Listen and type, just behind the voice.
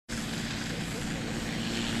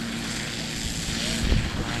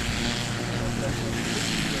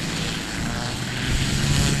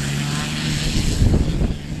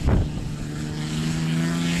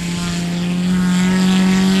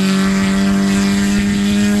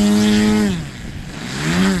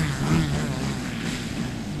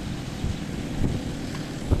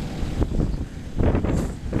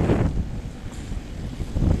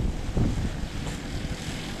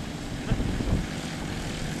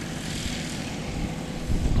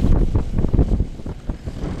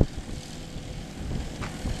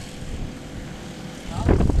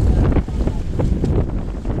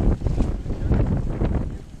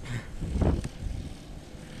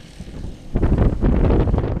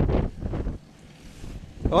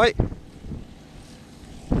Oi.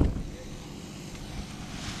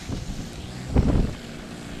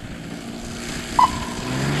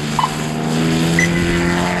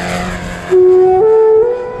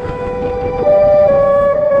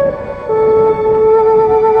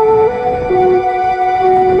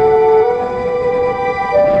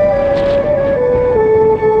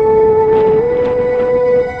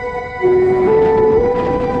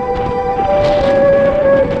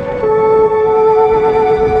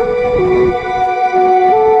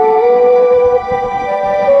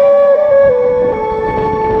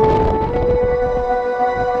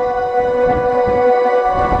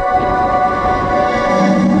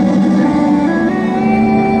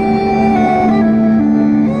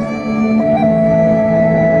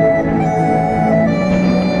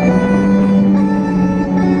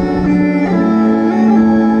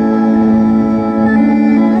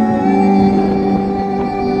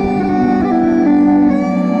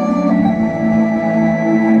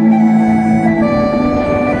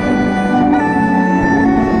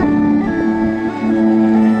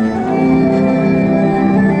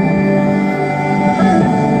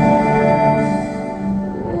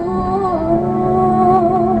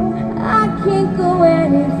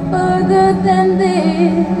 Than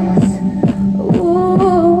this.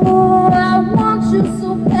 Ooh, I want you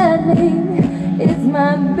so badly. It's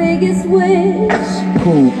my biggest wish.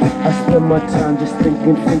 Cool, I spend my time just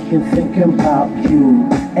thinking about you.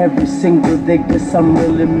 Every single day, guess I'm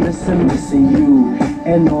really missing you.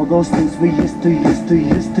 And all those things we used to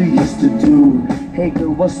do. Hey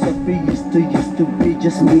girl, what's up? It used to be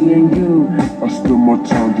just me and you. I spend my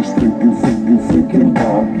time just thinking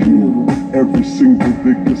about you. Every single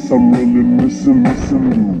day, guess I'm really missing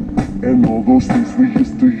you. And all those things we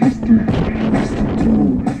used to do.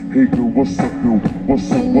 Hey girl, what's up, yo?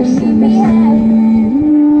 What's up?